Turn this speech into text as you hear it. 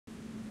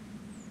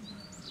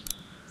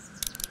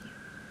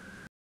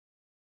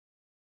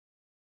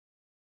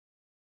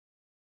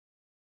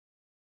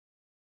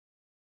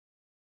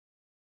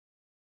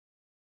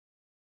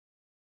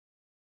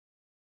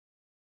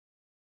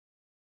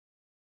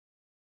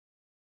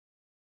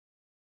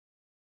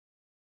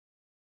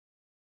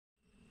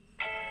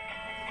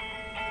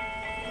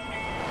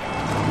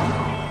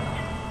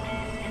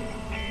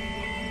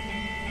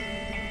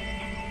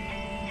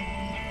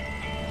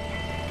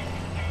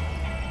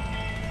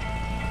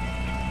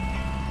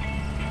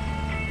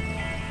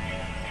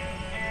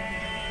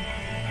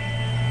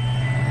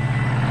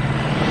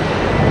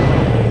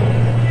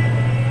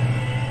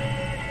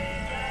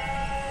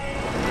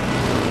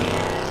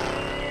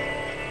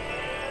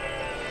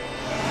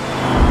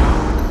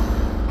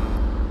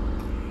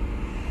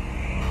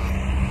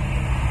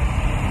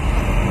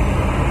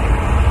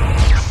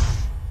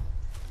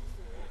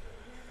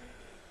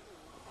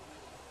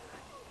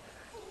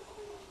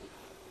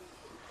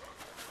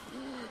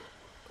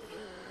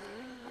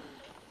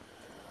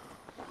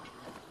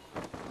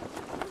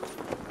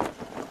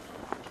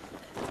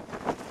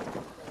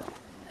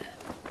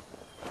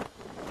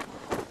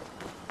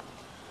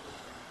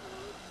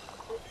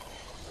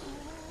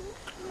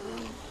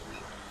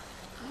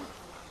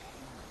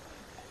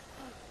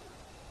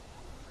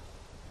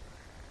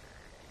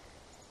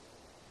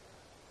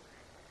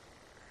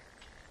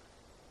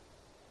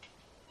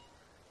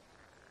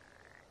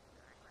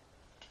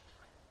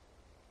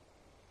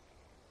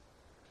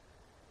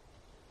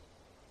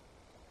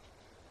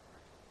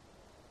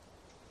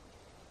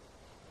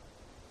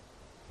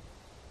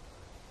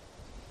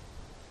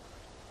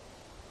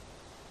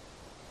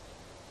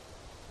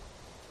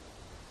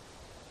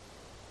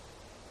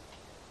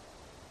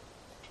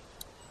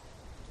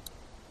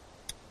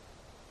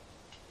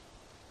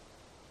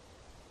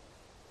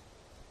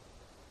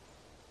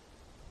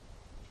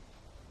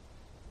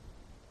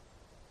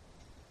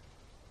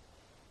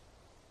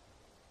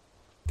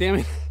Damn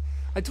it.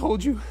 I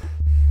told you.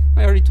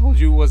 I already told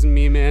you it wasn't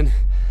me, man.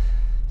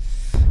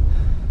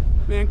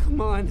 Man, come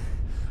on.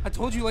 I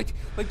told you like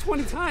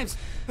 20 times.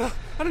 I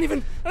don't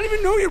even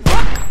know your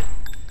brother.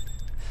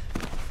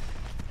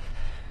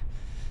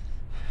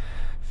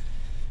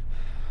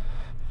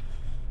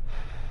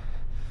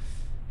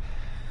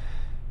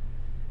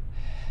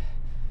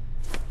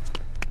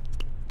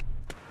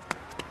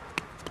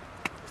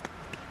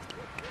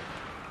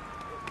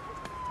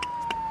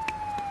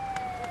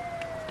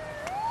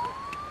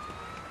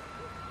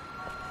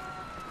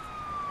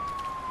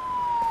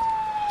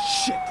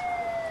 Shit!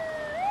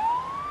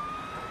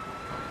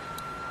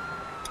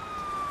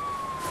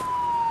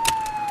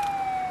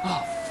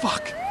 Oh,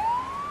 fuck!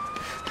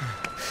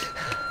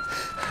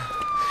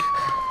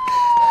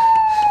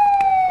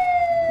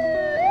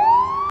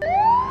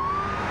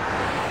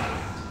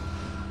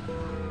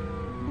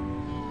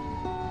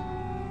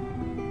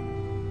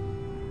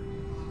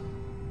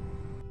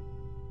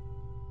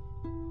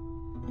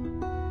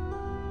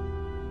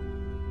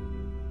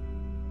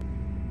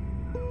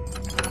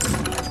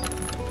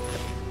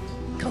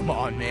 Come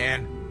on,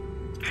 man.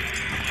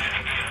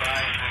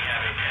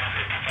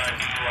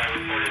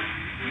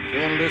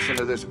 Can't listen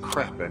to this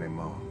crap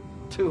anymore.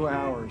 2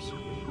 hours.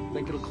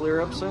 Think it'll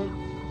clear up soon?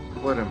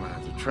 What am I,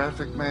 the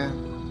traffic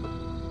man?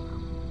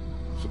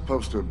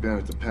 Supposed to have been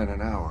at the pen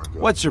an hour ago.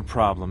 What's your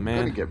problem, I'm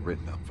gonna man? get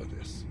written up for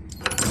this.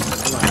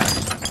 Relax.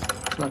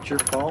 It's not your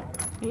fault.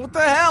 What the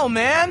hell,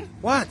 man?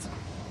 What?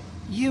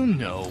 You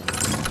know.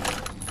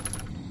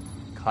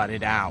 Cut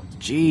it out.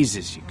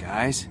 Jesus, you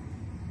guys.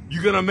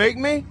 You gonna make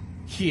me?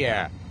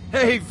 Yeah,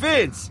 Hey,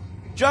 Vince!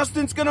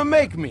 Justin's gonna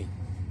make me!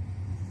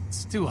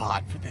 it's too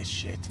hot for this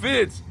shit.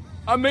 Vince,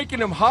 I'm making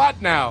him hot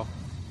now!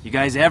 You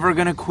guys ever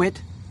gonna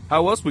quit?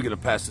 How else we gonna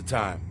pass the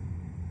time?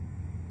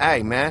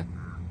 Hey, man.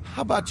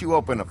 How about you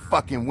open a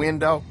fucking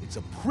window? It's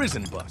a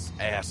prison bus,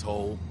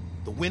 asshole.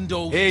 The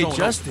windows Hey, don't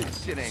Justin,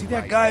 Shit ain't see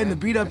that right, guy man. in the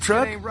beat-up That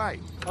truck? Shit ain't right.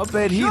 I'll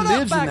bet he Shut up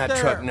lives in back that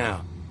there. truck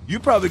now. You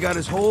probably got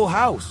his whole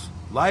house.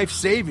 Life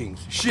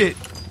savings. Shit,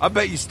 I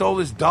bet you stole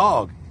his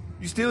dog.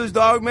 You steal his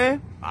dog,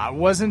 man? I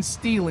wasn't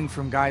stealing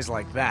from guys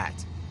like that.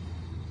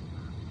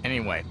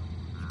 Anyway,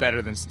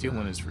 better than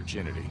stealing his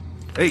virginity.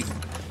 Hey,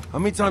 how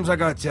many times I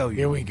gotta tell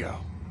Here you? we go.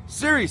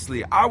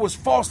 Seriously, I was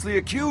falsely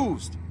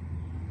accused.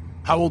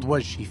 How old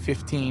was she,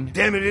 15?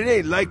 Damn it, it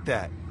ain't like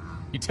that.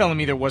 You telling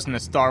me there wasn't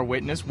a star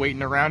witness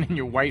waiting around in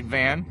your white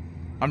van?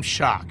 I'm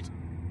shocked.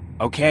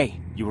 Okay,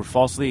 you were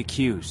falsely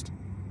accused.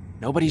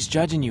 Nobody's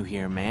judging you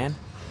here, man.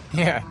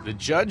 Yeah, the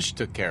judge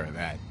took care of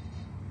that.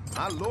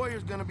 My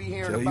lawyer's gonna be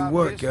hearing Tell you about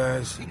what, this.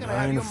 guys, He gonna I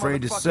have ain't your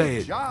afraid to motherfucking say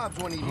it.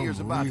 jobs when he hears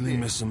I'm about really this.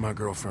 missing my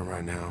girlfriend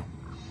right now.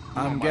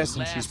 I'm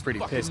guessing she's pretty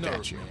pissed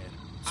at you.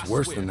 It's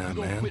worse than that,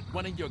 man.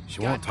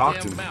 She won't talk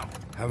to me.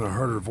 Haven't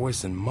heard her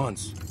voice in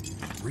months.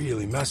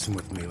 Really messing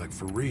with me, like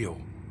for real.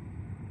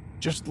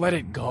 Just let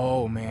it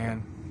go,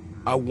 man.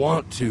 I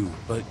want to,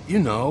 but you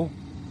know,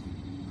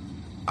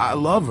 I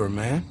love her,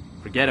 man.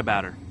 Forget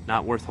about her.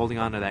 Not worth holding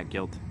on to that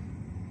guilt.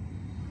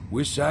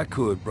 Wish I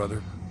could,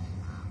 brother.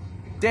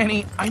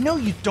 Danny, I know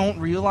you don't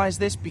realize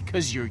this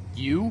because you're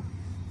you,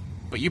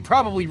 but you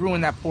probably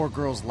ruined that poor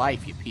girl's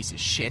life, you piece of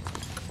shit.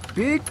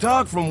 Big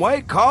talk from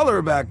white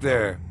collar back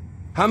there.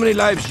 How many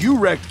lives you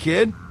wrecked,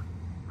 kid?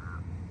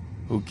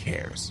 Who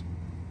cares?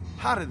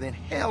 Hotter than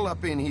hell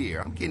up in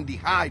here. I'm getting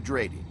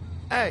dehydrated.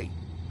 Hey,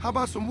 how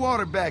about some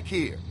water back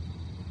here?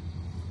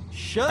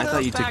 Shut I up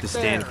thought you took back the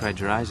stand and there. cried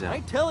your eyes I out.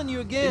 ain't telling you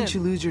again. Didn't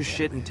you lose your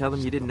shit and tell them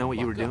you didn't know what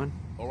you were doing?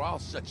 Or I'll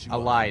shut you I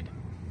up. lied.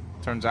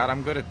 Turns out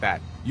I'm good at that.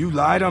 You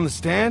lied on the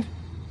stand?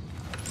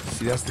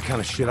 See, that's the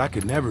kind of shit I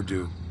could never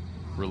do.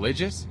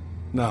 Religious?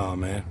 Nah,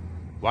 man.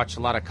 Watch a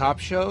lot of cop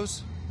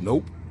shows?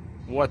 Nope.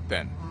 What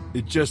then?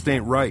 It just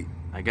ain't right.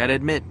 I gotta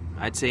admit,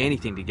 I'd say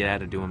anything to get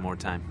out of doing more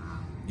time.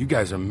 You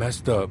guys are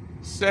messed up.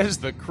 Says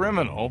the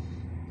criminal.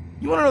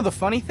 You wanna know the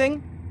funny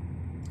thing?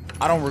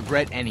 I don't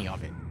regret any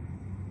of it.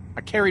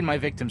 I carried my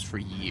victims for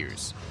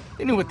years.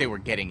 They knew what they were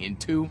getting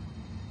into.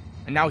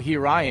 And now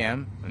here I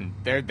am, and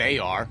there they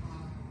are.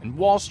 And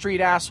Wall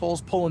Street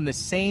assholes pulling the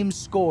same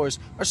scores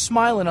are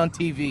smiling on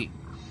TV.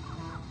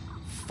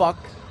 Fuck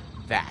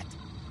that.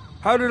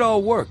 How'd it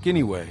all work,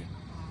 anyway?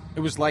 It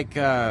was like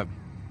a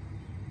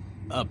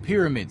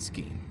pyramid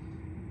scheme.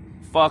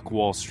 Fuck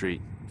Wall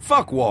Street.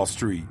 Fuck Wall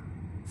Street.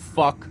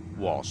 Fuck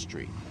Wall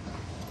Street.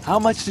 How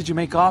much did you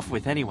make off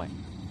with anyway?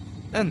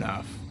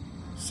 Enough.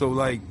 So,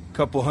 like,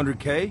 couple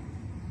 $100K?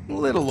 A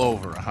little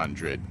over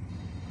 100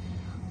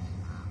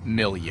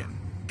 million.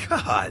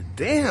 God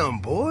damn,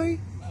 boy.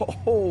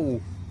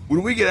 Oh,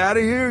 when we get out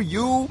of here,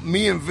 you,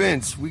 me, and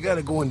Vince, we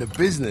gotta go into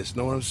business,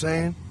 know what I'm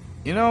saying?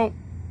 You know,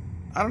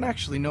 I don't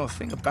actually know a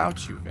thing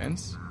about you,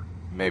 Vince.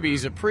 Maybe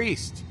he's a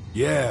priest.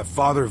 Yeah,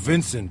 Father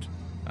Vincent.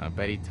 I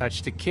bet he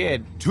touched a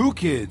kid. 2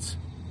 kids.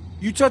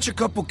 You touch a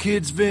couple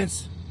kids,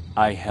 Vince?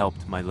 I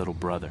helped my little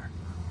brother.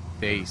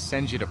 They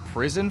send you to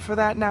prison for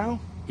that now?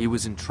 He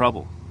was in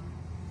trouble.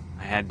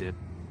 I had to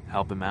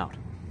help him out.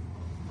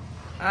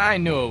 I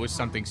knew it was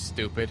something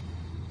stupid.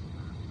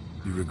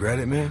 You regret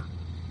it, man?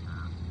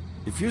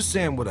 If you're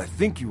saying what I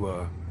think you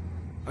are,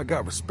 I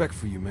got respect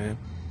for you, man.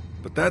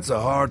 But that's a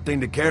hard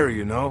thing to carry,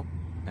 you know?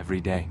 Every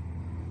day.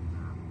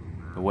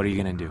 But what are you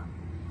gonna do?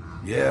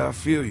 Yeah, I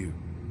feel you.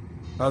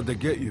 How'd they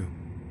get you?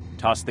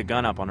 Toss the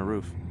gun up on a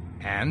roof.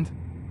 And?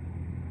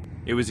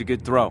 It was a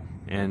good throw,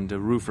 and a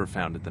roofer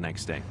found it the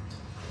next day.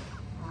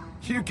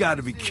 You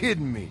gotta be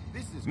kidding me.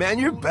 Man,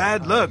 you're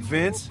bad luck,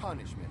 Vince.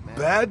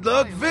 Bad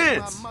luck,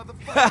 Vince!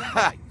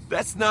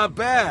 That's not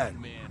bad.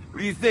 What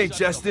do you think,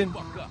 Justin?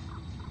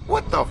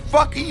 What the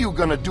fuck are you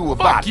gonna do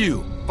about Fuck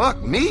you. it?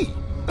 Fuck me?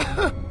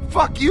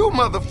 Fuck you,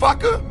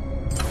 motherfucker!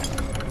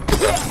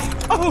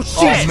 Oh,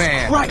 shit! Oh,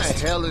 man. What the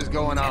hell is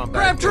going on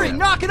back Crabtree, there?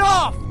 knock it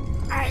off!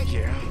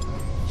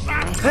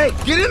 Hey,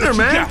 get in there,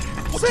 man!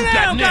 What Sit you got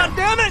down, now?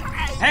 goddammit!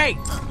 Hey,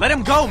 let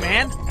him go,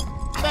 man!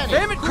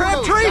 Damn it,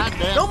 Crabtree!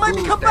 Don't make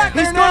me come back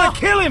He's here now! gonna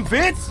kill him,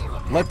 Vince!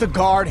 Let the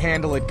guard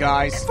handle it,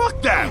 guys.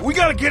 Fuck that! We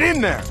gotta get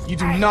in there! You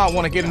do not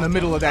want to get in the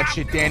middle of that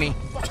shit, Danny.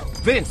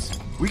 Vince,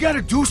 we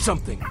gotta do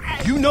something.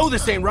 You know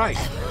this ain't right.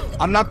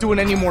 I'm not doing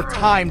any more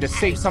time to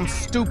save some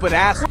stupid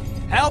ass.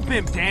 Help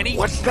him, Danny!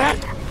 What's that?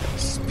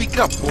 Speak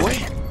up, boy.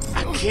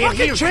 I can't hear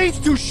Fucking you. chain's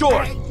too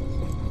short!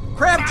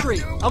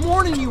 Crabtree, I'm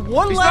warning you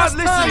one He's last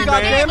not time, listening,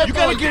 man. goddammit! You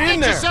gotta get in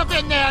there! yourself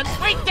in there and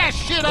wake that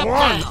shit up Go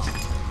on. now.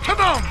 Come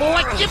on,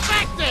 boy, get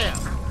back there.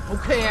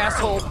 Okay,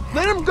 asshole,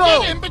 let him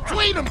go! Get in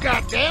between them,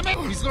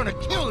 goddammit. He's gonna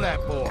kill that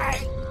boy.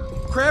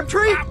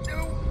 Crabtree,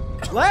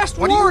 last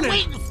What are you warning!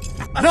 waiting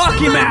for? Knock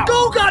him Let him out!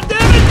 go,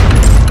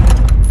 goddammit!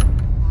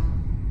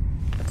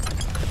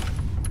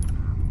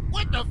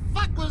 What the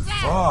fuck was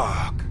that?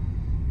 Fuck.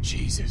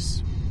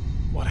 Jesus.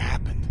 What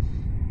happened?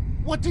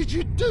 What did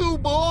you do,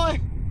 boy?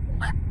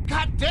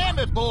 God damn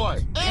it,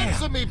 boy.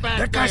 Answer me back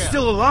That there. guy's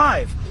still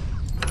alive!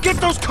 Get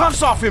those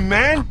cuffs off him,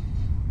 man!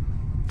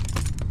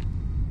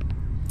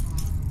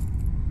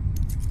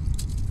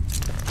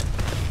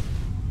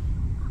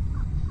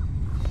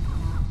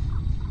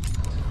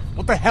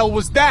 What the hell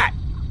was that?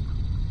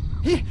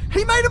 He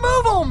made a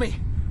move on me!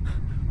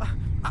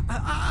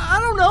 I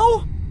don't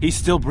know! He's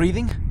still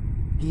breathing?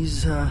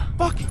 He's,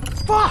 Fucking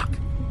fuck!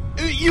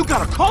 You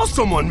gotta call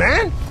someone,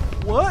 man!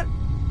 what?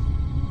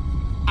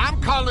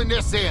 I'm calling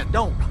this in.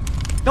 Don't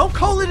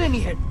call it in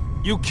yet!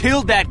 You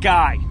killed that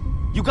guy!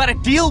 You gotta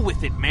deal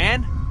with it,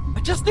 man! I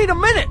just need a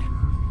minute!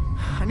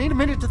 I need a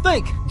minute to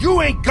think.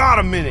 You ain't got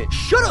a minute!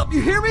 Shut up,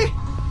 you hear me?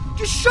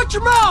 Just shut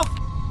your mouth!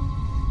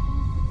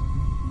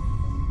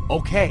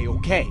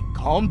 Okay,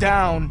 calm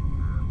down.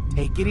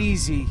 Take it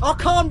easy. I'll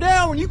calm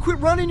down when you quit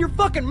running your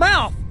fucking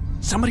mouth!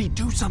 Somebody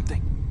do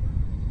something!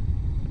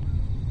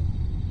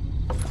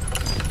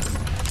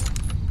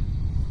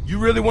 You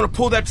really want to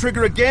pull that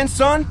trigger again,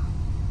 son?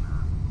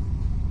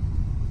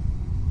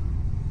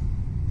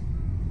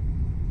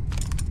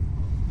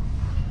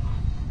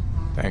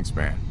 Thanks,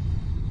 man.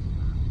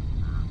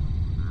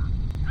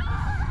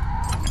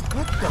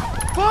 What the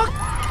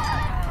fuck?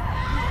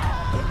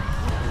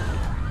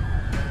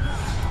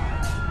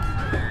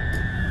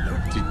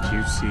 Did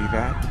you see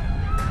that?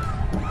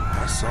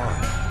 I saw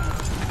it.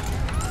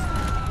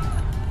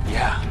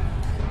 Yeah.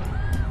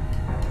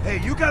 Hey,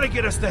 you gotta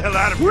get us the hell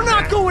out of here, We're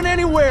not man. going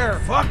anywhere!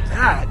 Fuck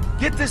that!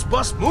 Get this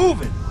bus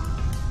moving!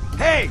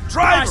 Hey,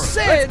 driver! I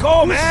said let's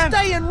go, we're man!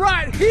 staying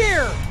right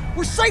here!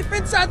 We're safe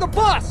inside the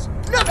bus!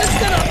 Nothing's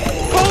gonna...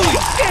 Holy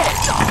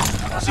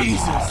shit!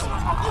 Jesus!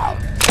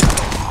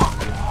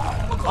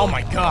 Oh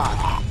my god.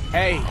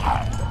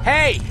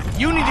 Hey,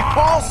 you need to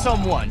call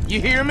someone.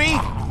 You hear me?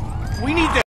 We need to